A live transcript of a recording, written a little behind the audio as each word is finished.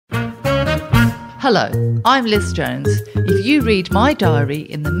Hello, I'm Liz Jones. If you read my diary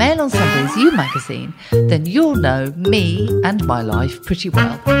in the Mail on Sunday's You magazine, then you'll know me and my life pretty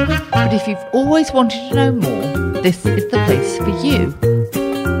well. But if you've always wanted to know more, this is the place for you.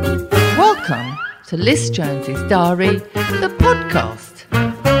 Welcome to Liz Jones's Diary, the podcast.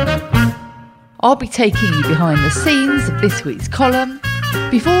 I'll be taking you behind the scenes of this week's column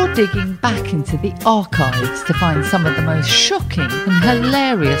before digging back into the archives to find some of the most shocking and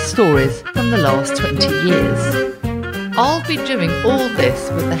hilarious stories from the last 20 years. I'll be doing all this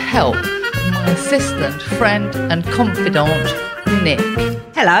with the help of my assistant, friend and confidant, Nick.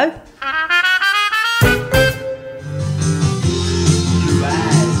 Hello.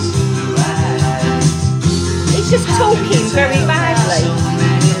 He's just talking very badly.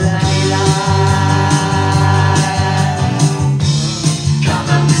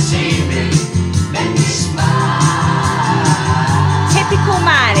 Typical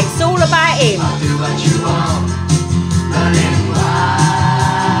man, it's all about him.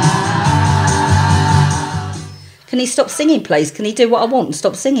 Can he stop singing, please? Can he do what I want and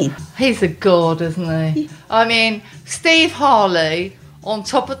stop singing? He's a god, isn't he? I mean, Steve Harley on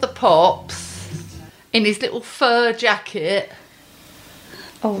top of the pops in his little fur jacket,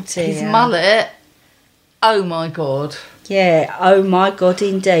 Oh dear. his mullet. Oh my god. Yeah, oh my God,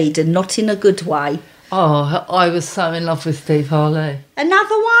 indeed, and not in a good way. Oh, I was so in love with Steve Harley.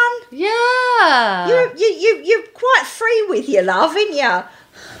 Another one? Yeah. You're quite free with your love, ain't you?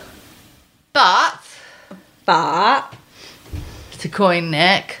 But, But to coin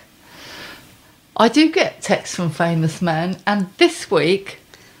Nick, I do get texts from famous men, and this week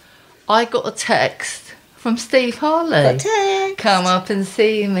I got a text from Steve Harley. got text. Come up and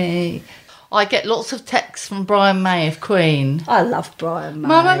see me. I get lots of texts from Brian May of Queen. I love Brian May.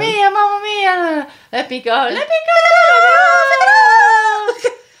 Mamma mia, let me go, let me go.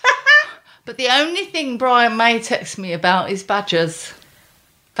 But the only thing Brian May texts me about is badgers.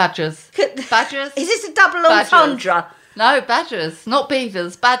 Badgers. Badgers. Is this a double Badgers. entendre? No, badgers. Not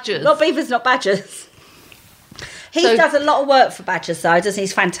beavers, badgers. Not beavers, not badgers. He So- does a lot of work for badgers, though, doesn't he?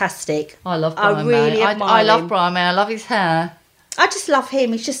 He's fantastic. I love I Brian really May. admire I love him. Brian May. I love his hair. I just love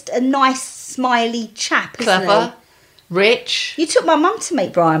him. He's just a nice, smiley chap, isn't Clever. Rich. he? You took my mum to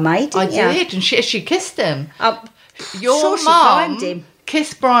meet Brian May, didn't I you? did, and she kissed him. Sure Your she mum climbed him.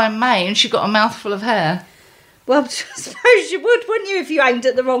 kissed Brian May and she got a mouthful of hair. Well, I suppose you would, wouldn't you, if you aimed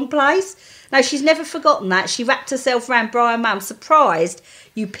at the wrong place? No, she's never forgotten that. She wrapped herself around Brian May. I'm surprised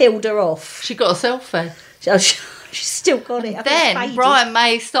you peeled her off. She got a selfie. She's still got it. I think it's Then faded. Brian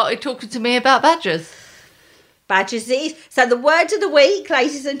May started talking to me about badgers. Badgers it is. So the word of the week,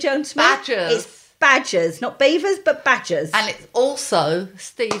 ladies and gentlemen. Badgers. It's badgers. Not beavers, but badgers. And it's also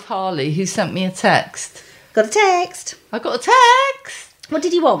Steve Harley who sent me a text. Got a text. I got a text. What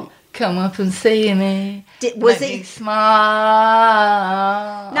did he want? Come up and see me. Was Make me it...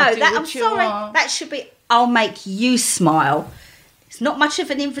 smile. No, I'll do that, I'm what you sorry. want. That should be, I'll make you smile. It's not much of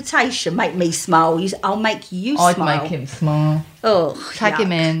an invitation, make me smile. I'll make you I'd smile. make him smile. Oh, Tag him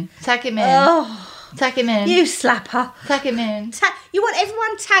yuck. in. Tag him in. Oh, Tag him in. you slapper. Tag him in. You want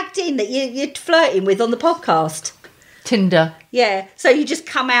everyone tagged in that you're flirting with on the podcast. Tinder. Yeah, so you just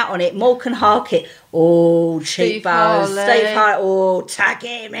come out on it. Morgan Harkett. Oh, cheekbones. Harley. Steve Harley. Oh, tag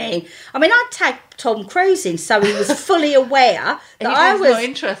him in. I mean, I tagged Tom Cruise in, so he was fully aware that I was not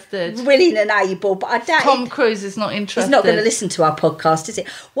interested. willing and able, but I doubt Tom Cruise is not interested. he's not going to listen to our podcast, is it?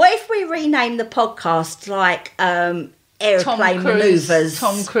 What if we rename the podcast like Aeroplane Manoeuvres?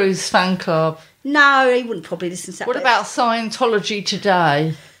 Tom Cruise fan club. No, he wouldn't probably listen to that. What but- about Scientology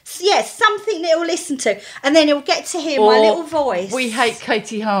Today? Yes, something that he'll listen to, and then he'll get to hear my Or little voice. We Hate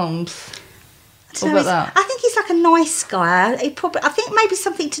Katie Holmes. I don't What know, about that? I think he's like a nice guy. I think maybe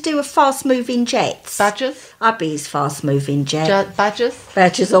something to do with fast-moving jets. Badgers? I'd be his fast-moving jet. Badgers?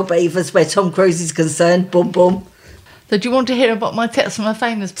 Badgers or beavers, where Tom Cruise is concerned. Boom, boom. So do you want to hear about my text from a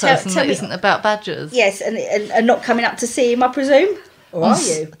famous person tell that me- isn't about badgers? Yes, and not coming up to see him, I presume. Or are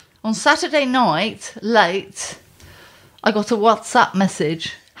you? On Saturday night, late, I got a WhatsApp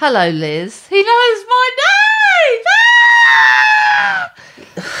message. Hello, Liz. He knows my name! Ah!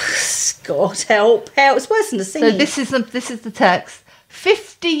 God, help. It's worse than the So singing. this is the text.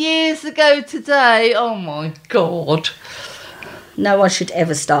 50 years ago today. Oh my God. No one should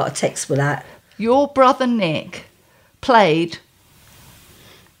ever start a text with that. Your brother Nick played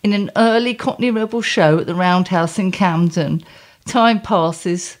in an early Cockney Rebel show at the Roundhouse in Camden. Time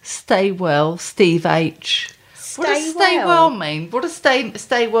passes. Stay well, Steve H. What does stay well mean? What does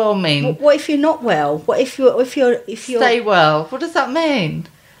stay well mean? What if you're not well? What if you're Stay well. What does that mean?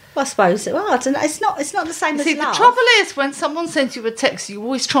 I suppose. Well, I don't know. It's not the same as See, love. the trouble is when someone sends you a text, you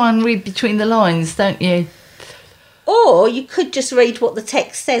always try and read between the lines, don't you? Or you could just read what the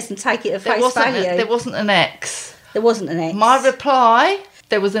text says and take it at face value. There wasn't an X. There wasn't an X. My reply,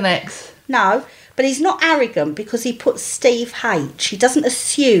 there was an X. No, but he's not arrogant because he puts Steve H. He doesn't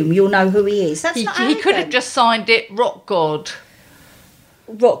assume you'll know who he is. That's not arrogant. He could have just signed it Rock God.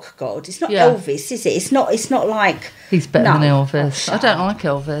 Rock God. It's not Elvis, is it? It's not like... He's better than Elvis. I don't like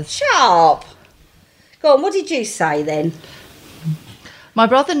Elvis. Shut up. Go on, what did you say then? My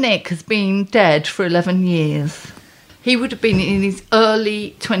brother Nick has been dead for 11 years. He would have been in his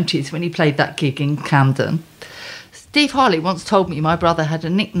early 20s when he played that gig in Camden. Steve Harley once told me my brother had a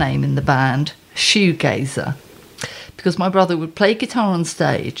nickname in the band, Shoegazer, because my brother would play guitar on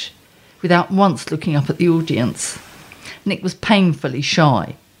stage without once looking up at the audience. Nick was painfully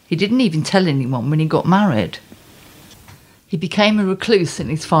shy. He didn't even tell anyone when he got married. He became a recluse in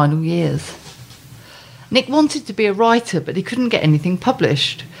his final years. Nick wanted to be a writer, but he couldn't get anything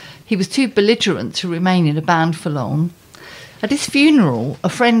published. He was too belligerent to remain in a band for long. At his funeral, a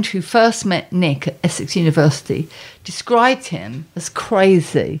friend who first met Nick at Essex University described him as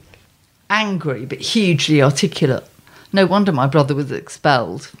crazy, angry, but hugely articulate. No wonder my brother was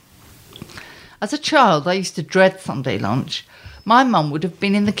expelled. As a child, I used to dread Sunday lunch. My mum would have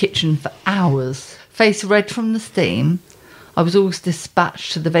been in the kitchen for hours, face red from the steam. I was always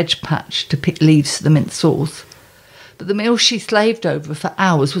dispatched to the veg patch to pick leaves for the mint sauce. But the meal she slaved over for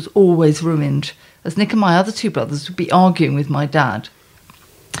hours was always ruined, as Nick and my other two brothers would be arguing with my dad.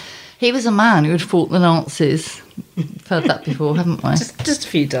 He was a man who had fought the Nazis. We've heard that before, haven't we? Just a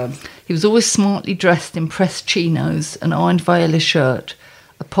few times. He was always smartly dressed in pressed chinos, an ironed viola shirt,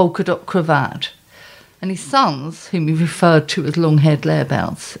 a polka dot cravat, and his sons, whom he referred to as long-haired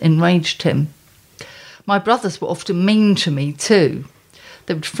layabouts, enraged him. My brothers were often mean to me too.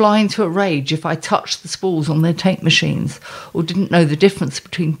 They would fly into a rage if I touched the spools on their tape machines or didn't know the difference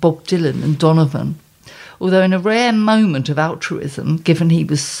between Bob Dylan and Donovan. Although in a rare moment of altruism, given he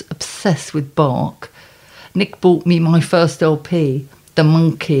was obsessed with Bach, Nick bought me my first LP, The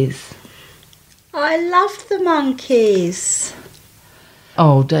Monkees. I loved the Monkees.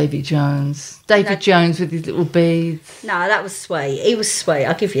 Oh, Davy Jones. Jones with his little beads. No, that was sweet. He was sweet,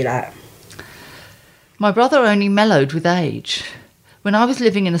 I'll give you that. My brother only mellowed with age. When I was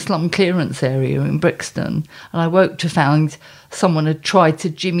living in a slum clearance area in Brixton and I woke to find someone had tried to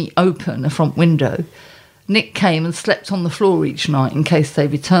jimmy open a front window, Nick came and slept on the floor each night in case they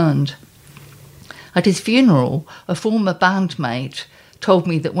returned. At his funeral, a former bandmate told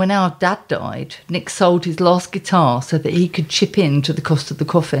me that when our dad died, Nick sold his last guitar so that he could chip in to the cost of the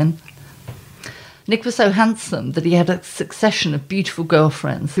coffin. Nick was so handsome that he had a succession of beautiful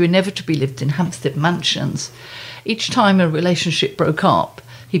girlfriends who inevitably lived in Hampstead mansions. Each time a relationship broke up,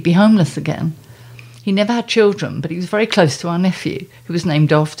 he'd be homeless again. He never had children, but he was very close to our nephew, who was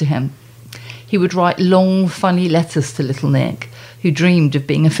named after him. He would write long, funny letters to little Nick, who dreamed of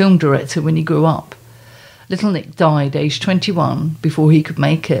being a film director when he grew up. Little Nick died aged 21 before he could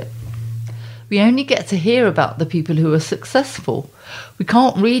make it. We only get to hear about the people who are successful. We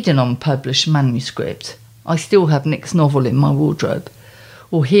can't read an unpublished manuscript. I still have Nick's novel in my wardrobe,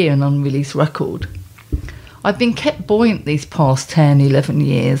 or hear an unreleased record. I've been kept buoyant these past 10, 11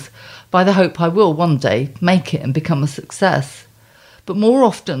 years by the hope I will one day make it and become a success. But more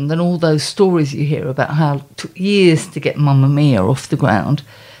often than all those stories you hear about how it took years to get Mamma Mia off the ground,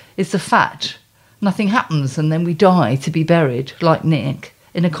 is the fact nothing happens and then we die to be buried, like Nick,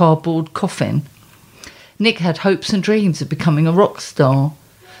 in a cardboard coffin. Nick had hopes and dreams of becoming a rock star,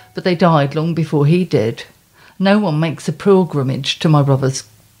 but they died long before he did. No one makes a pilgrimage to my brother's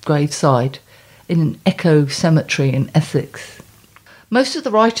graveside in an echo cemetery in Essex. Most of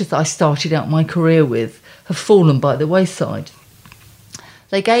the writers I started out my career with have fallen by the wayside.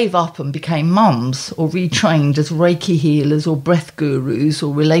 They gave up and became mums or retrained as Reiki healers or breath gurus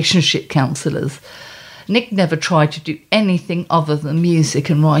or relationship counsellors. Nick never tried to do anything other than music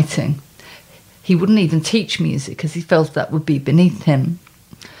and writing. He wouldn't even teach music as he felt that would be beneath him.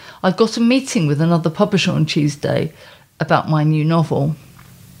 I've got a meeting with another publisher on Tuesday about my new novel.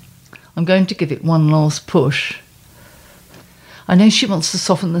 I'm going to give it one last push. I know she wants to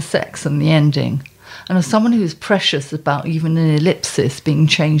soften the sex and the ending, and as someone who is precious about even an ellipsis being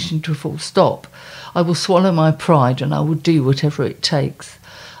changed into a full stop, I will swallow my pride and I will do whatever it takes.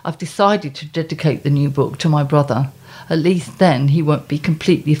 I've decided to dedicate the new book to my brother. At least then he won't be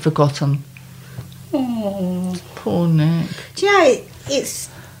completely forgotten. Oh, poor Nick. Do you know,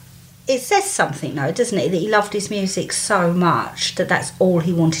 it says something though, doesn't it, that he loved his music so much that that's all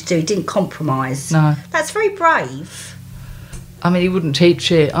he wanted to do. He didn't compromise. No. That's very brave. I mean, he wouldn't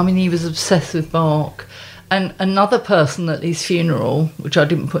teach it. I mean, he was obsessed with Bach. And another person at his funeral, which I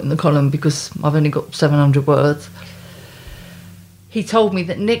didn't put in the column because I've only got 700 words, he told me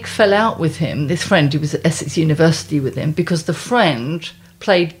that Nick fell out with him, this friend who was at Essex University with him, because the friend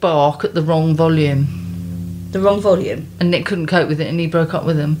played Bach at the wrong volume. The wrong volume? And Nick couldn't cope with it and he broke up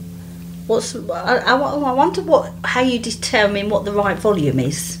with him. I wonder how you determine what the right volume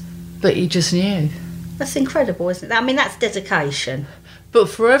is. But he just knew. That's incredible, isn't it? I mean, that's dedication. But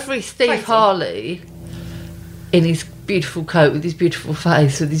for every Steve Crazy. Harley in his beautiful coat with his beautiful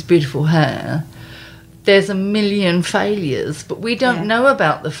face with his beautiful hair, there's a million failures, but we don't know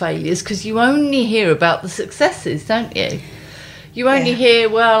about the failures because you only hear about the successes, don't you? You only hear,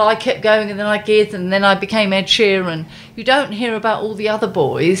 well, I kept going and then I did and then I became Ed Sheeran. You don't hear about all the other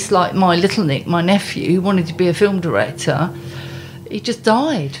boys, like my little Nick, my nephew, who wanted to be a film director. He just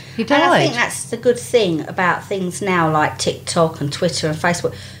died. He died. And I think that's the good thing about things now like TikTok and Twitter and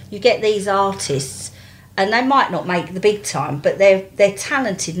Facebook. You get these artists and they might not make the big time, but they're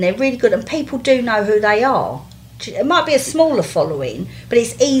talented and they're really good and people do know who they are. It might be a smaller following, but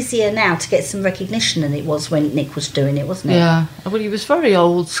it's easier now to get some recognition than it was when Nick was doing it, wasn't it? Yeah. Well, he was very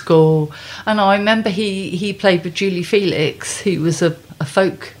old school. And I remember he played with Julie Felix, who was a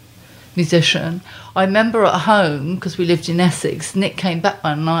folk musician. I remember at home, because we lived in Essex, Nick came back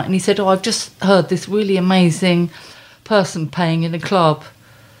one night and he said, I've just heard this really amazing person playing in a club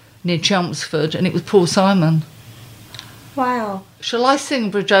near Chelmsford, and it was Paul Simon. Wow. Shall I sing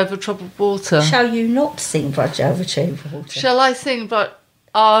Bridge Over Troubled Water? Shall you not sing Bridge Over Troubled Water? Shall I sing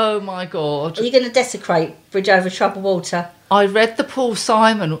Oh, my God. Are you going to desecrate Bridge Over Troubled Water? I read the Paul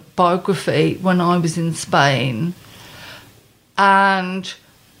Simon biography when I was in Spain, and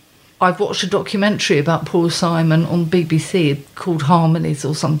I've watched a documentary about Paul Simon on BBC called Harmonies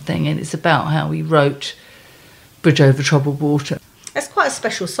or something, and it's about how he wrote Bridge Over Troubled Water. That's quite a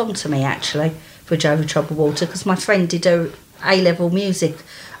special song to me, actually, Bridge Over Troubled Water, because my friend did A-level music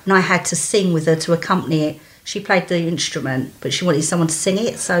and I had to sing with her to accompany it. She played the instrument, but she wanted someone to sing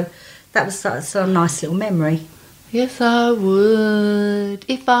it, so that's a nice little memory. Yes, I would,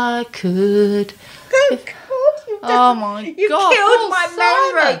 if I could. Oh, my God. You killed my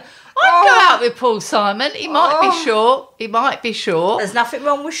memory. I'd go out with Paul Simon. He might be short. He might be short. There's nothing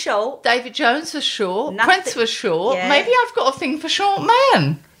wrong with short. David Jones was short. Nothing. Prince was short. Yeah. Maybe I've got a thing for short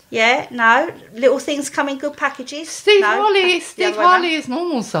men. Yeah, no. Little things come in good packages. Steve No, Harley the other way round. is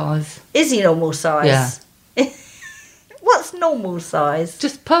normal size. Is he normal size? Yeah. What's normal size?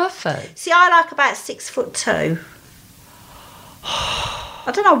 Just perfect. See, I like about 6'2".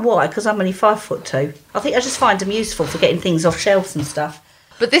 I don't know why, because I'm only 5'2". I think I just find them useful for getting things off shelves and stuff.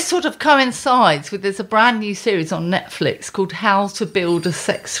 But this sort of coincides with, there's a brand new series on Netflix called How to Build a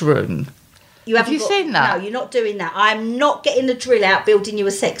Sex Room. Have you seen that? No, you're not doing that. I'm not getting the drill out building you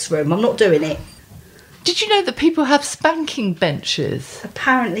a sex room. I'm not doing it. Did you know that people have spanking benches?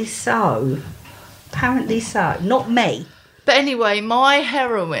 Apparently so. Not me. But anyway, my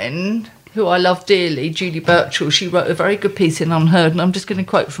heroine, who I love dearly, Julie Burchill, she wrote a very good piece in Unheard, and I'm just going to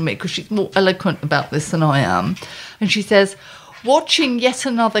quote from it because she's more eloquent about this than I am. And she says, watching yet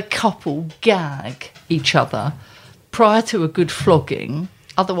another couple gag each other prior to a good flogging,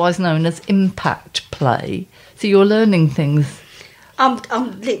 otherwise known as impact play. So you're learning things. I'm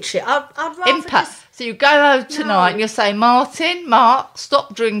literally, I'd rather Impact. just... So you go home tonight and you say, Mark,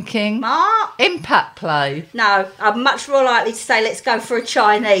 stop drinking. Mark? Impact play. No, I'm much more likely to say, let's go for a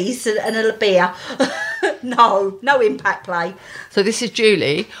Chinese and a beer. No impact play. So this is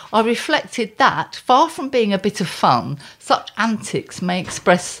Julie. I reflected that, far from being a bit of fun, such antics may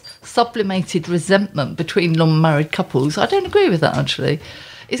express sublimated resentment between long-married couples. I don't agree with that, actually.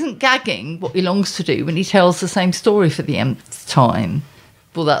 Isn't gagging what he longs to do when he tells the same story for the nth time?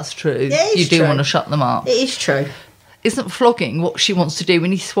 Well, that's true. Yeah, it is you do true. want to shut them up. It is true. Isn't flogging what she wants to do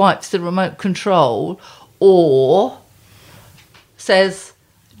when he swipes the remote control or says,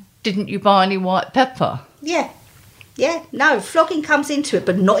 didn't you buy any white pepper? Yeah. No, flogging comes into it,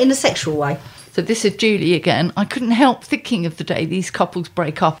 but not in a sexual way. So this is Julie again. I couldn't help thinking of the day these couples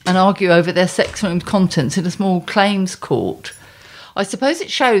break up and argue over their sex room contents in a small claims court. I suppose it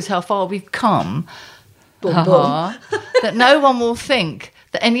shows how far we've come, that no one will think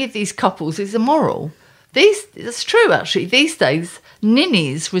that any of these couples is immoral. That's true, actually. These days,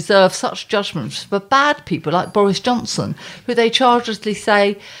 ninnies reserve such judgments for bad people like Boris Johnson, who they childishly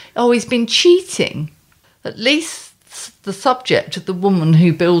say, oh, he's been cheating. At least the subject of the woman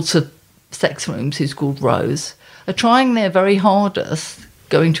who builds her sex rooms, who's called Rose, are trying their very hardest,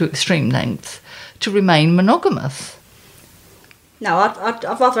 going to extreme lengths, to remain monogamous. No, I'd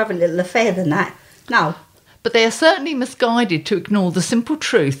rather have a little affair than that. No. But they are certainly misguided to ignore the simple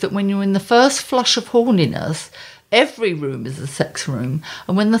truth that when you're in the first flush of horniness, every room is a sex room.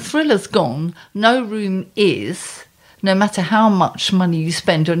 And when the thriller's gone, no room is, no matter how much money you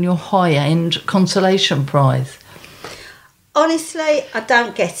spend on your high-end consolation prize. Honestly, I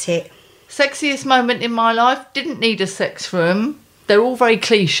don't get it. Sexiest moment in my life, didn't need a sex room. They're all very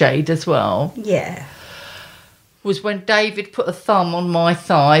cliched as well. Yeah. Was when David put a thumb on my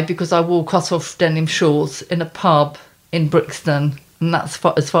thigh because I wore cut-off denim shorts in a pub in Brixton, and that's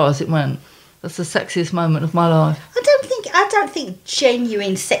as far as it went. That's the sexiest moment of my life. I don't think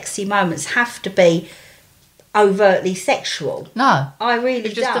genuine sexy moments have to be overtly sexual. No. I really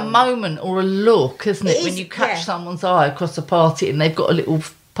It's just don't. a moment or a look, isn't it? When you catch someone's eye across a party and they've got a little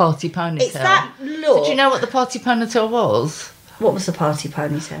party ponytail. It's that look. Did you know what the party ponytail was? What was the party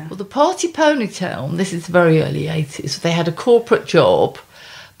ponytail? Well, the party ponytail, and this is very early 80s, they had a corporate job,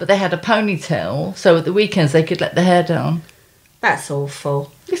 but they had a ponytail, so at the weekends they could let the hair down. That's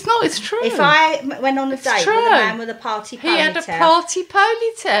awful. It's not, it's true. If I went on a date with a man with a party ponytail... He had a party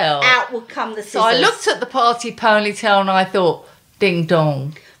ponytail. Out would come the scissors. So I looked at the party ponytail and I thought, ding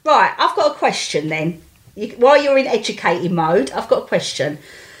dong. Right, I've got a question then. While you're in educating mode, I've got a question.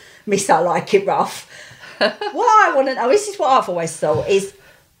 Miss, I like it rough. What I want to know, this is what I've always thought, is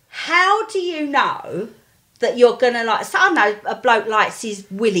how do you know that you're going to like... So I know a bloke likes his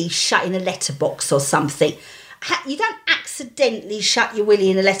willy shut in a letterbox or something. You don't accidentally shut your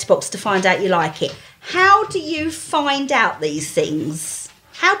willy in a letterbox to find out you like it. How do you find out these things?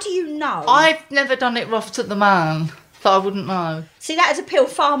 How do you know? I've never done it rough to the man, so I wouldn't know. See, that would appeal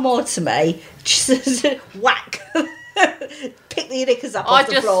far more to me. Just whack. Pick the knickers up off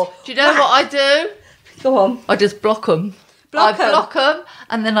the floor. Do you know what I do? Go on. I just block them. Block them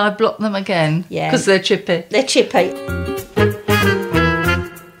and then I block them again. Yeah. Because they're chippy. They're chippy.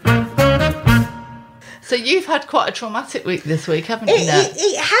 So you've had quite a traumatic week this week, haven't you, Nat?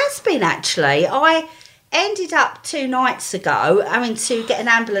 It has been, actually. I ended up 2 nights ago having to get an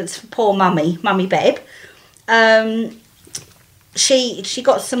ambulance for poor Mummy Beb. She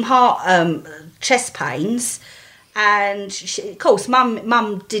got some heart chest pains, and of course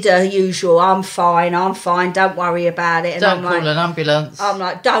Mum did her usual, I'm fine, don't worry about it. And don't call an ambulance. I'm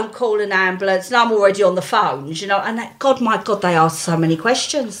like, don't call an ambulance, and I'm already on the phones, you know, and my God, they ask so many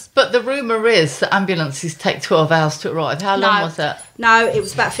questions. But the rumour is that ambulances take 12 hours to arrive. How long was that? No, it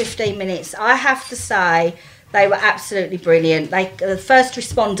was about 15 minutes. I have to say, they were absolutely brilliant. The first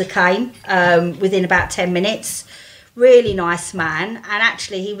responder came within about 10 minutes. Really nice man. And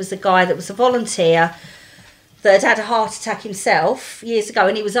actually, he was a guy that was a volunteer that had a heart attack himself years ago,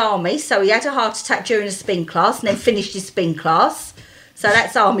 and he was Army, so he had a heart attack during a spin class and then finished his spin class. So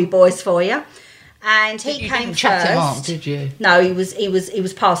that's Army boys for you. And he came didn't first. chat him up, did you? No, he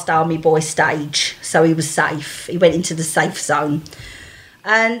was past Army boy stage, so he was safe. He went into the safe zone.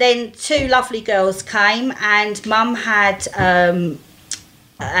 And then 2 lovely girls came, and Mum had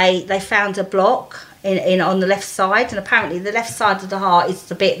they found a block in on the left side, and apparently the left side of the heart is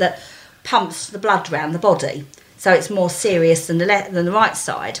the bit that pumps the blood around the body, so it's more serious than the right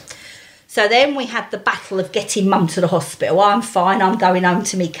side. So then we had the battle of getting Mum to the hospital. I'm fine, I'm going home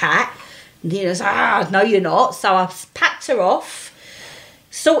to me cat. And he was, no you're not. So I packed her off,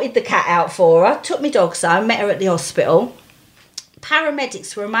 sorted the cat out for her, took my dogs home, met her at the hospital.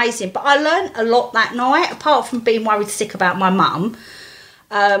 Paramedics were amazing, but I learned a lot that night, apart from being worried sick about my mum,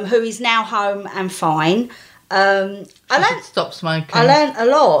 who is now home and fine. Stop smoking. I learned a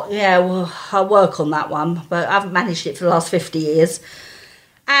lot. Yeah, well, I work on that one, but I haven't managed it for the last 50 years.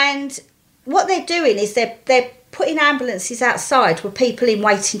 And what they're doing is they're putting ambulances outside with people in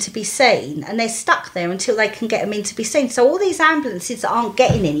waiting to be seen, and they're stuck there until they can get them in to be seen. So all these ambulances that aren't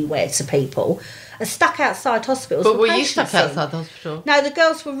getting anywhere to people are stuck outside hospitals. But were you stuck outside the hospital? No, the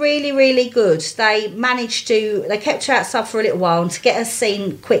girls were really, really good. They kept her outside for a little while, and to get her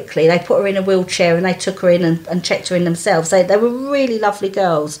seen quickly, they put her in a wheelchair and they took her in and checked her in themselves. They were really lovely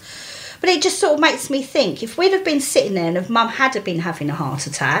girls. But it just sort of makes me think, if we'd have been sitting there and if Mum had been having a heart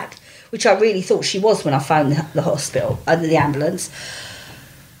attack, which I really thought she was when I phoned the hospital, the ambulance,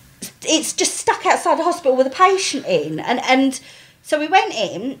 it's just stuck outside the hospital with a patient in. And so we went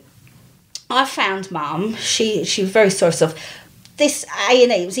in. I found Mum. She was very sorry for herself. This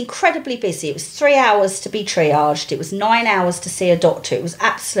A&E was incredibly busy. It was 3 hours to be triaged. It was 9 hours to see a doctor. It was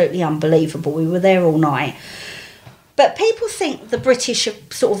absolutely unbelievable. We were there all night. But people think the British are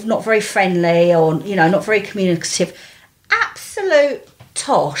sort of not very friendly or, you know, not very communicative. Absolute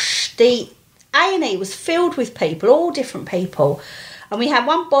tosh. The A&E was filled with people, all different people. And we had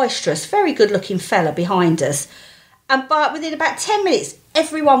one boisterous, very good-looking fella behind us. And within about 10 minutes,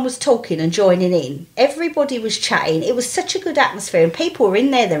 everyone was talking and joining in. Everybody was chatting. It was such a good atmosphere, and people were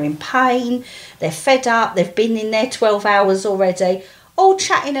in there. They're in pain. They're fed up. They've been in there 12 hours already, all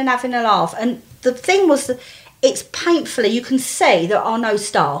chatting and having a laugh. And the thing was that it's painfully, you can see there are no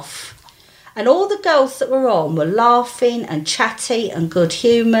staff. And all the girls that were on were laughing and chatty and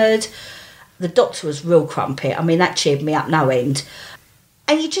good-humoured. The doctor was real crumpet. I mean, that cheered me up no end.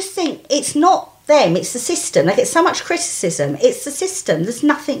 And you just think, it's not them, it's the system. They get so much criticism. It's the system. There's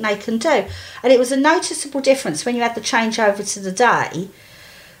nothing they can do. And it was a noticeable difference when you had the changeover to the day,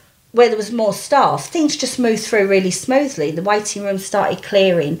 where there was more staff. Things just moved through really smoothly. The waiting room started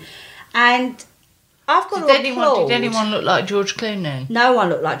clearing. And I've got to applaud. Did anyone look like George Clooney? No one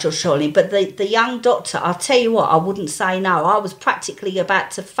looked like George Clooney, but the young doctor, I'll tell you what, I wouldn't say no. I was practically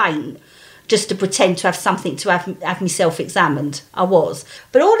about to faint just to pretend to have something to have myself examined. I was.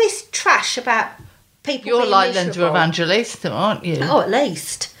 But all this trash about people You're being like miserable. Linda Evangelista, aren't you? Oh, at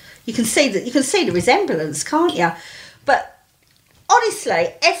least. You can see the resemblance, can't you? But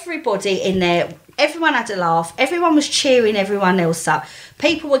honestly, everybody in there, everyone had a laugh. Everyone was cheering everyone else up.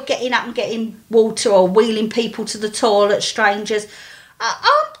 People were getting up and getting water or wheeling people to the toilet, strangers.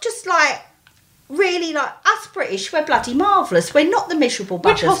 I'm just like, really, like, us British, we're bloody marvellous. We're not the miserable buggers.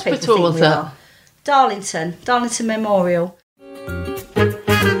 Which hospital people think was we that? are. Darlington Memorial.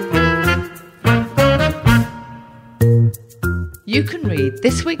 You can read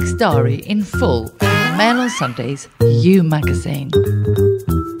this week's diary in full in the Mail on Sunday's You magazine.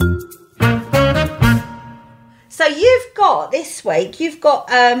 So you've got, this week, you've got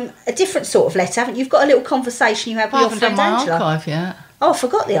a different sort of letter, haven't you? You've got a little conversation you had with I your haven't friend done my Angela. archive yet. Oh, I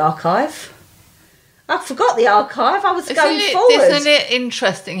forgot the archive. I was going forward. Isn't it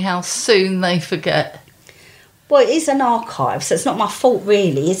interesting how soon they forget? Well, it is an archive, so it's not my fault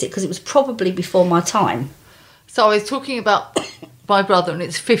really, is it? Because it was probably before my time. So I was talking about my brother, and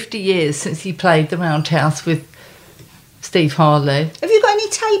it's 50 years since he played the Roundhouse with Steve Harley. Have you got any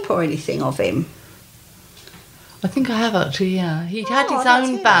tape or anything of him? I think I have actually, yeah. He'd had Oh, his I'd like to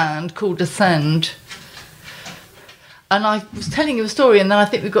own hear band called Ascend. And I was telling you a story, and then I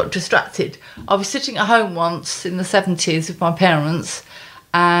think we got distracted. I was sitting at home once in the 70s with my parents,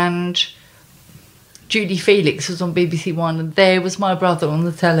 and Judy Felix was on BBC One, and there was my brother on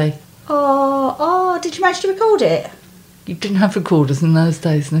the telly. Oh, did you manage to record it? You didn't have recorders in those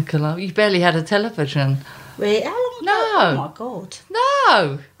days, Nicola. You barely had a television. Really? How long ago? No. Oh my God.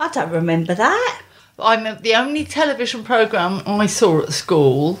 No. I don't remember that. The only television programme I saw at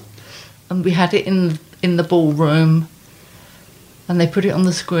school, and we had it in the ballroom, and they put it on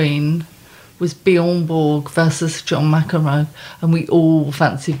the screen, was Bjorn Borg versus John McEnroe, and we all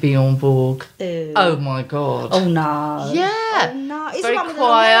fancied Bjorn Borg. Ew. Oh my God. Oh no. Yeah. Oh no. Is Very the one with the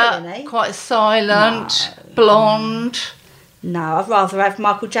long hair, quiet, isn't he? quite silent, blonde. No, I'd rather have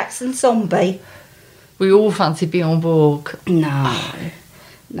Michael Jackson's Zombie. We all fancied Bjorn Borg.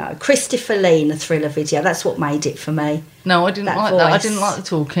 No, Christopher Lee in the Thriller video. That's what made it for me. No, I didn't That like that. I voice. didn't like the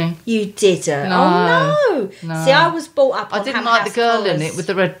talking. You didn't. No. Oh no. No. See, I was brought up on I didn't Hammer like the House girl in Colours.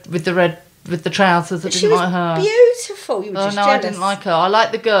 it with the trousers. I She didn't was like her. beautiful. You were Oh just no, jealous. I didn't like her. I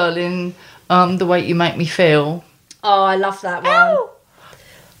like the girl in The Way You Make Me Feel. Oh, I love that one. Ow!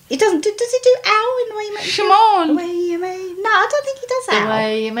 He doesn't. Does he do ow in the way you make me Come feel? on. The way you make. No, I don't think he does The ow.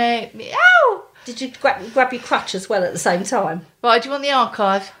 way you make me. Ow! Did you grab your crutch as well at the same time? Right, do you want the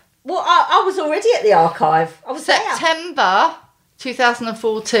archive? Well, I was already at the archive. I was there. September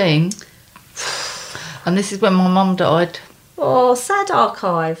 2014. And this is when my mum died. Oh, sad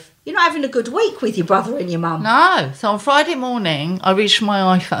archive. You're not having a good week with your brother and your mum. No. So on Friday morning, I reached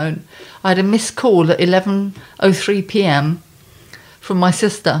my iPhone. I had a missed call at 11:03 p.m. from my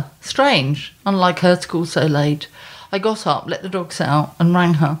sister. Strange, unlike her to call so late. I got up, let the dogs out, and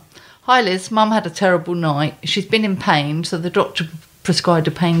rang her. Hi Liz, Mum had a terrible night. She's been in pain, so the doctor prescribed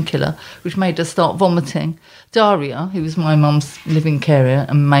a painkiller, which made her start vomiting. Daria, who was my mum's living carer,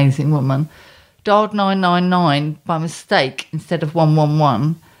 amazing woman, dialed 999 by mistake instead of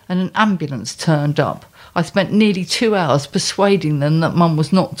 111, and an ambulance turned up. I spent nearly 2 hours persuading them that Mum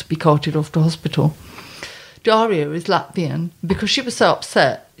was not to be carted off to hospital. Daria is Latvian. Because she was so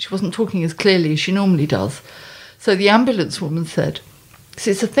upset, she wasn't talking as clearly as she normally does. So the ambulance woman said, because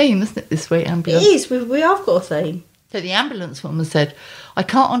it's a theme, isn't it, this week, It ambulance? is. We have got a theme. So the ambulance woman said, I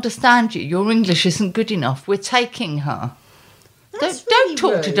can't understand you. Your English isn't good enough. We're taking her. That's Don't really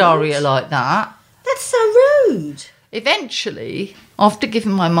talk to rude. Daria like that. That's so rude. Eventually, after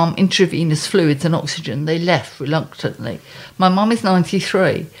giving my mum intravenous fluids and oxygen, they left reluctantly. My mum is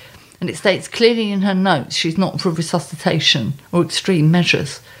 93, and it states clearly in her notes she's not for resuscitation or extreme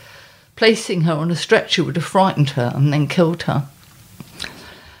measures. Placing her on a stretcher would have frightened her and then killed her.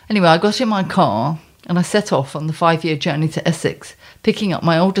 Anyway, I got in my car and I set off on the 5-year journey to Essex, picking up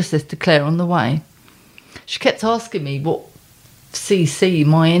my older sister Claire on the way. She kept asking me what CC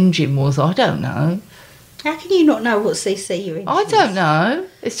my engine was. I don't know. How can you not know what CC you're in? I don't know.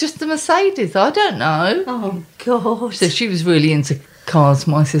 It's just the Mercedes. I don't know. Oh, God. So she was really into cars,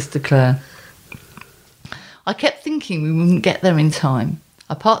 my sister Claire. I kept thinking we wouldn't get there in time.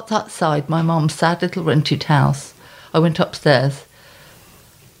 I parked outside my mum's sad little rented house. I went upstairs.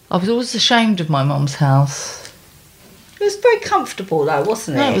 I was always ashamed of my mum's house. It was very comfortable, though,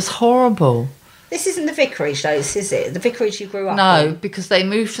 wasn't it? No, it was horrible. This isn't the vicarage, though, is it? The vicarage you grew up in? No, because they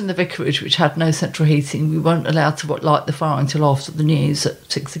moved from the vicarage, which had no central heating. We weren't allowed to light the fire until after the news at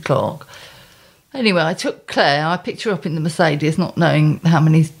 6 o'clock. Anyway, I took Claire. I picked her up in the Mercedes, not knowing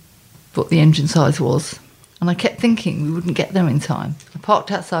what the engine size was. And I kept thinking we wouldn't get there in time. I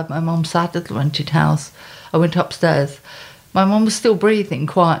parked outside my mum's sad little rented house. I went upstairs. My mum was still breathing,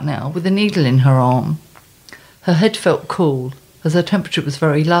 quiet now, with a needle in her arm. Her head felt cool, as her temperature was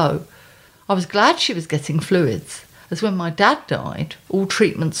very low. I was glad she was getting fluids, as when my dad died, all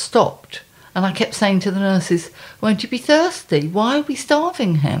treatment stopped. And I kept saying to the nurses, "Won't you be thirsty? Why are we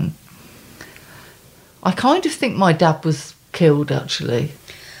starving him?" I kind of think my dad was killed, actually.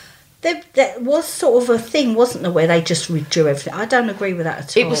 There was sort of a thing, wasn't there, where they just withdrew everything. I don't agree with that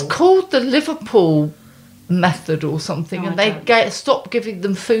at all. It was called the Liverpool method or something, and they stopped giving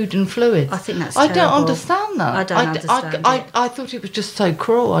them food and fluids. I think that's terrible. terrible. I don't understand that. I don't understand it. I thought it was just so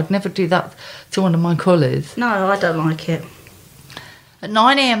cruel. I'd never do that to one of my colleagues. No, I don't like it. At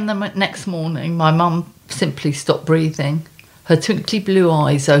 9 a.m. the next morning, my mum simply stopped breathing. Her twinkly blue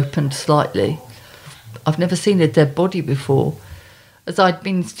eyes opened slightly. I've never seen a dead body before, as I'd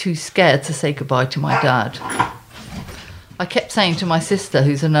been too scared to say goodbye to my dad. I kept saying to my sister,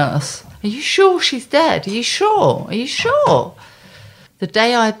 who's a nurse, "Are you sure she's dead? Are you sure? Are you sure?" The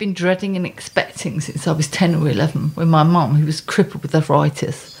day I had been dreading and expecting since I was 10 or 11, when my mum, who was crippled with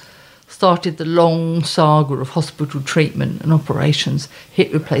arthritis, started the long saga of hospital treatment and operations,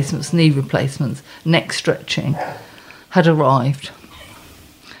 hip replacements, knee replacements, neck stretching, had arrived.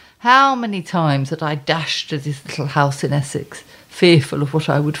 How many times had I dashed to this little house in Essex, fearful of what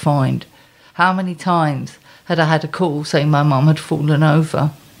I would find? How many times had I had a call saying my mum had fallen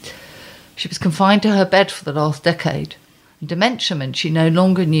over? She was confined to her bed for the last decade. Dementia meant she no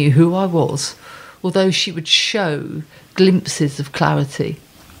longer knew who I was, although she would show glimpses of clarity.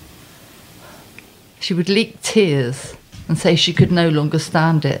 She would leak tears and say she could no longer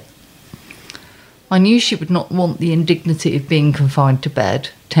stand it. I knew she would not want the indignity of being confined to bed,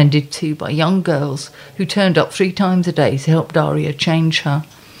 tended to by young girls who turned up 3 times a day to help Daria change her.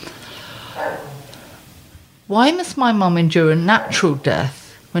 Why must my mum endure a natural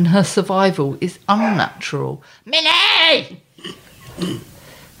death when her survival is unnatural? Minnie!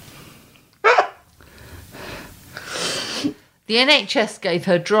 The NHS gave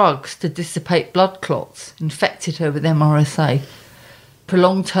her drugs to dissipate blood clots, infected her with MRSA,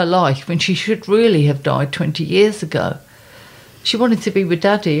 prolonged her life when she should really have died 20 years ago. She wanted to be with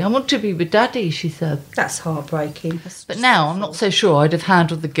Daddy. "I want to be with Daddy," she said. That's heartbreaking. But now I'm not so sure I'd have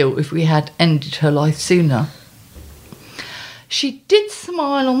handled the guilt if we had ended her life sooner. "She did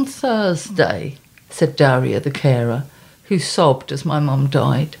smile on Thursday," said Daria, the carer, who sobbed as my mum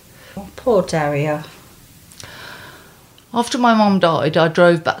died. Oh, poor Daria. After my mum died, I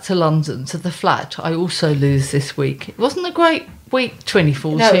drove back to London to the flat I also lose this week. It wasn't a great week,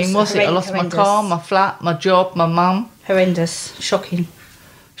 2014, was it? I lost my car, my flat, my job, my mum. Horrendous. Shocking.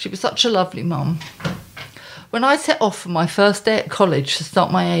 She was such a lovely mum. When I set off for my first day at college to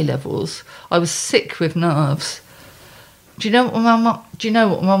start my A-levels, I was sick with nerves. Do you know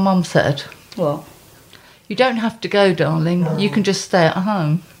what my mum said? What? "You don't have to go, darling. You can just stay at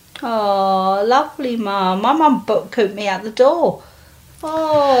home." Oh, lovely mum. My mum cooped me out the door.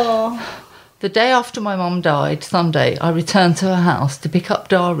 Oh. The day after my mum died, Sunday, I returned to her house to pick up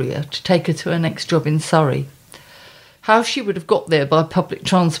Daria to take her to her next job in Surrey. How she would have got there by public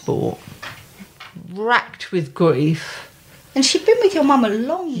transport, racked with grief. And she'd been with your mum a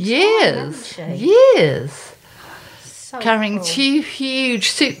long time, Years. hadn't she? Years. So Carrying cool. 2 huge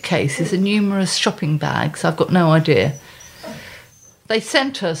suitcases and numerous shopping bags. I've got no idea. They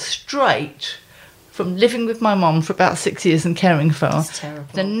sent her straight from living with my mum for about 6 years and caring for her. That's terrible.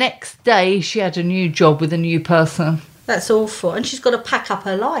 The next day, she had a new job with a new person. That's awful. And she's got to pack up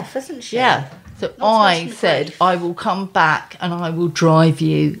her life, hasn't she? Yeah. So Not I much in said, grief. "I will come back and I will drive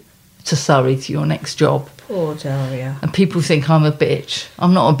you to Surrey to your next job." Poor Daria. And people think I'm a bitch.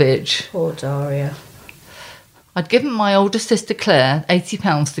 I'm not a bitch. Poor Daria. I'd given my older sister Claire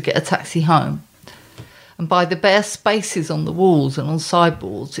 £80 to get a taxi home. and by the bare spaces on the walls and on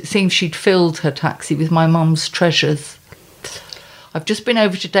sideboards, it seemed she'd filled her taxi with my mum's treasures. I've just been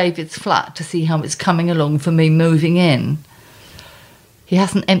over to David's flat to see how it's coming along for me moving in. He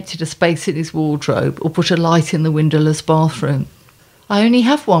hasn't emptied a space in his wardrobe or put a light in the windowless bathroom. I only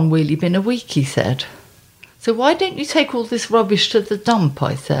have one wheelie bin a week, he said. So why don't you take all this rubbish to the dump,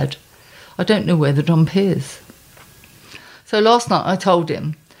 I said. I don't know where the dump is. So last night I told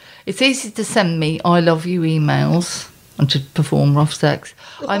him, it's easy to send me I love you emails and to perform rough sex.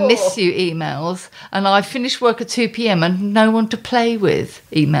 I miss you emails, and I finished work at 2 p.m. and no one to play with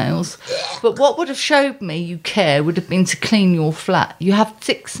emails. But what would have showed me you care would have been to clean your flat. You have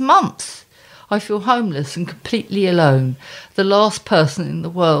 6 months. I feel homeless and completely alone. The last person in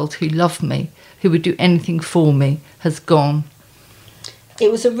the world who loved me, who would do anything for me, has gone.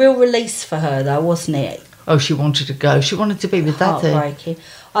 It was a real release for her, though, wasn't it? Oh, she wanted to go. She wanted to be with Daddy. Heartbreaking.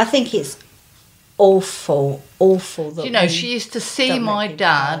 I think it's awful that you know, she used to see my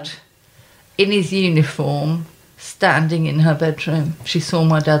dad in his uniform standing in her bedroom. She saw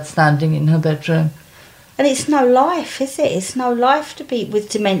my dad standing in her bedroom. And it's no life, is it? It's no life to be with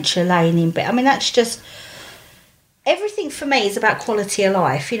dementia laying in bed. I mean, that's just... Everything for me is about quality of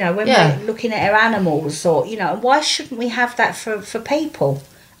life, you know, when we're looking at our animals or, you know, why shouldn't we have that for people?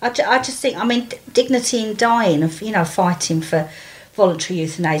 I just think, I mean, dignity in dying, of, you know, fighting for voluntary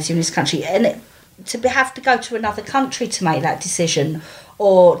euthanasia in this country, and have to go to another country to make that decision,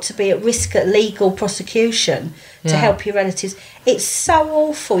 or to be at risk at legal prosecution to help your relatives. It's so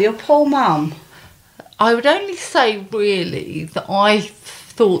awful. Your poor mum. I would only say, really, that I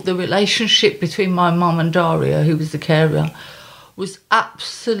thought the relationship between my mum and Daria, who was the carer, was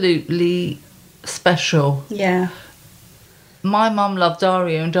absolutely special. Yeah. My mum loved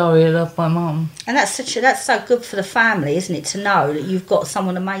Daria and Daria loved my mum. And that's so good for the family, isn't it, to know that you've got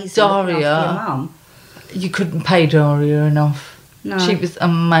someone amazing looking after your mum. You couldn't pay Daria enough. No. She was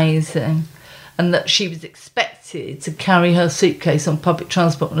amazing. And that she was expected to carry her suitcase on public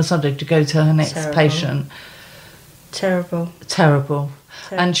transport on a Sunday to go to her next patient. Terrible.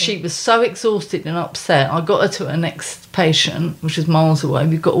 And she was so exhausted and upset. I got her to her next patient, which was miles away.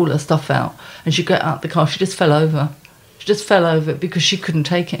 We got all her stuff out. And she got out the car. She just fell over. She just fell over because she couldn't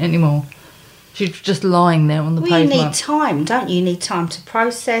take it anymore. She was just lying there on the pavement. You need time, don't you? You need time to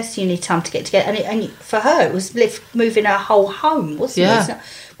process. You need time to get together. And for her, it was moving her whole home, wasn't it? It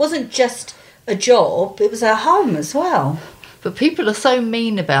wasn't just a job. It was her home as well. But people are so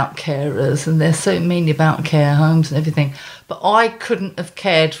mean about carers, and they're so mean about care homes and everything. But I couldn't have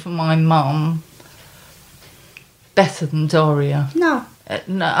cared for my mum better than Daria. No.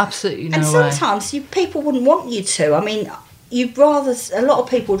 No, absolutely no way. And sometimes people wouldn't want you to. I mean, a lot of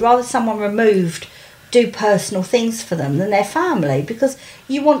people would rather someone removed do personal things for them than their family, because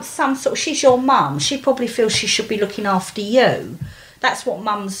you want some sort of... She's your mum. She probably feels she should be looking after you. That's what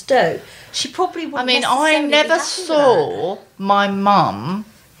mums do. She probably wouldn't necessarily I never saw my mum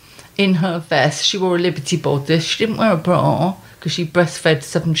in her vest. She wore a Liberty bodice. She didn't wear a bra because she breastfed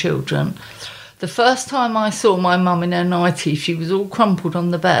 7 children. The first time I saw my mum in her nightie, she was all crumpled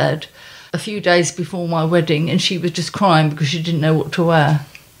on the bed a few days before my wedding, and she was just crying because she didn't know what to wear.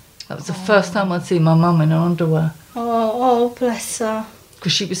 That was the first time I'd seen my mum in her underwear. Oh, bless her.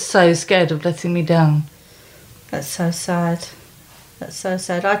 Because she was so scared of letting me down. That's so sad. That's so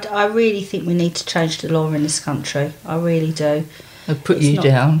sad. I really think we need to change the law in this country. I really do. They put you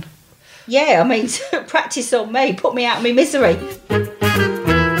down. Yeah, I mean, practice on me. Put me out of my misery.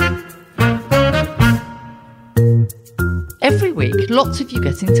 Every week, lots of you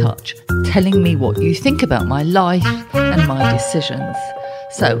get in touch, telling me what you think about my life and my decisions.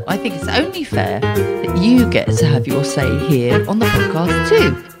 So I think it's only fair that you get to have your say here on the podcast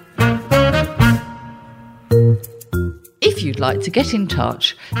too. If you'd like to get in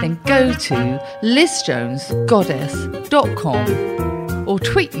touch, then go to lizjonesgoddess.com or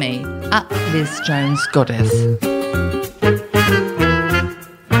tweet me at lizjonesgoddess.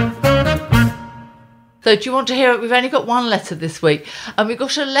 So do you want to hear it? We've only got one letter this week, and we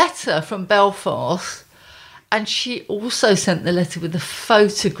got a letter from Belfast, and she also sent the letter with a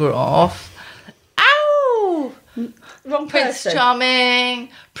photograph. Ow! Wrong Prince person.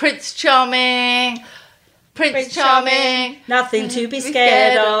 Prince Charming. Nothing to be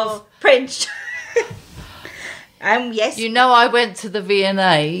scared of. Prince. Yes. You know, I went to the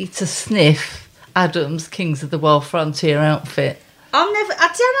V&A to sniff Adam's Kings of the Wild Frontier outfit. I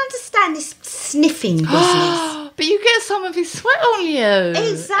don't understand this sniffing business. But you get some of his sweat on you.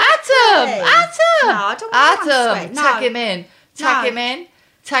 Exactly. Adam! No, I don't want Adam, sweat. No. tag him in.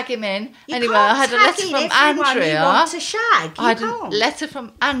 tag him in. You Anyway, can't I had a tag letter in from everyone Andrea. You want to shag. You I had can't. a letter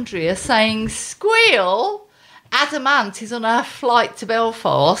from Andrea saying, "Squeal, Adam Ant is on our flight to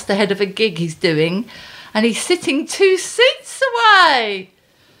Belfast ahead of a gig he's doing, and he's sitting 2 seats away.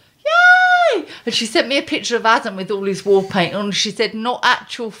 Yay!" And she sent me a picture of Adam with all his war paint on. She said, "Not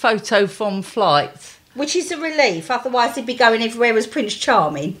actual photo from flight." Which is a relief, otherwise he'd be going everywhere as Prince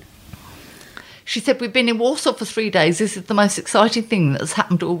Charming. She said, "We've been in Warsaw for 3 days. This is the most exciting thing that's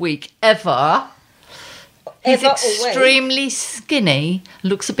happened all week ever. He's extremely skinny,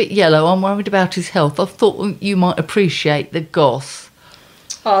 looks a bit yellow. I'm worried about his health. I thought you might appreciate the goss."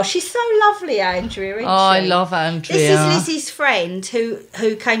 Oh, she's so lovely, Andrea, isn't she? I love Andrea. This is Lizzie's friend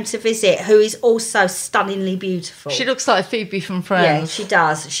who came to visit, who is also stunningly beautiful. She looks like Phoebe from Friends. Yeah, she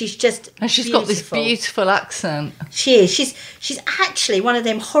does. She's just And she's beautiful. got this beautiful accent. She is. She's actually one of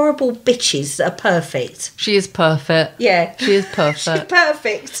them horrible bitches that are perfect. She is perfect. Yeah. She is perfect. She's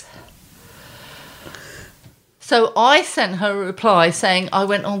perfect. So I sent her a reply saying I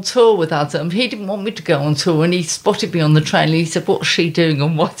went on tour with Adam. He didn't want me to go on tour, and he spotted me on the train and he said, "What's she doing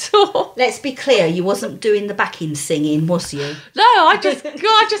on what tour?" Let's be clear, you wasn't doing the backing singing, was you? No, I just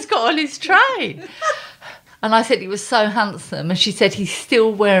got on his train. And I said he was so handsome, and she said he's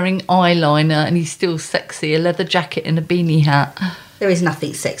still wearing eyeliner and he's still sexy, a leather jacket and a beanie hat. There is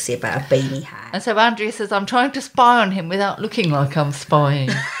nothing sexy about a beanie hat. And so Andrea says, "I'm trying to spy on him without looking like I'm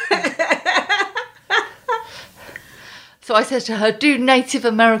spying." So I said to her, "Do Native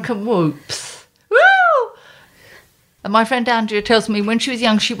American whoops." Woo! And my friend Andrea tells me when she was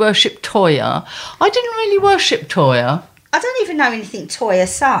young she worshipped Toya. I didn't really worship Toya. I don't even know anything Toya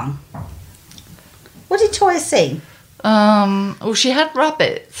sung. What did Toya sing? Well, she had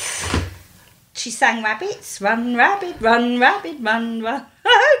rabbits. She sang rabbits. Run, rabbit, run, run.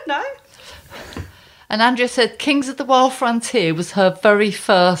 No. And Andrea said Kings of the Wild Frontier was her very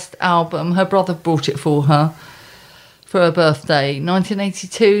first album. Her brother bought it for her birthday,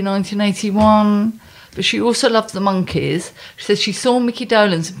 1982, 1981. But she also loved the Monkees. She says she saw Mickey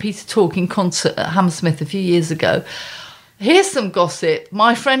Dolenz and Peter Tork in concert at Hammersmith a few years ago. Here's some gossip.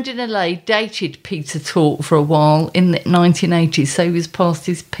 My friend in LA dated Peter Tork for a while in the 1980s, so he was past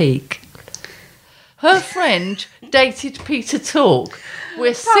his peak. Her friend dated Peter Tork.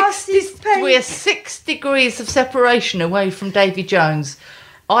 We're 6 degrees of separation away from Davy Jones.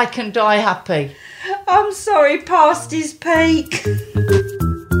 I can die happy. I'm sorry, past his peak.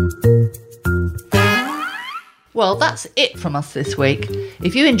 Well, that's it from us this week.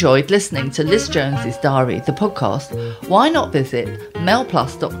 If you enjoyed listening to Liz Jones's Diary, the podcast, why not visit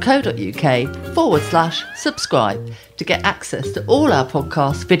mailplus.co.uk/subscribe to get access to all our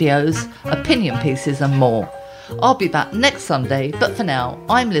podcasts, videos, opinion pieces and more. I'll be back next Sunday, but for now,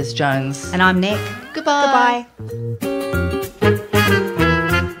 I'm Liz Jones. And I'm Nick. Goodbye. Goodbye.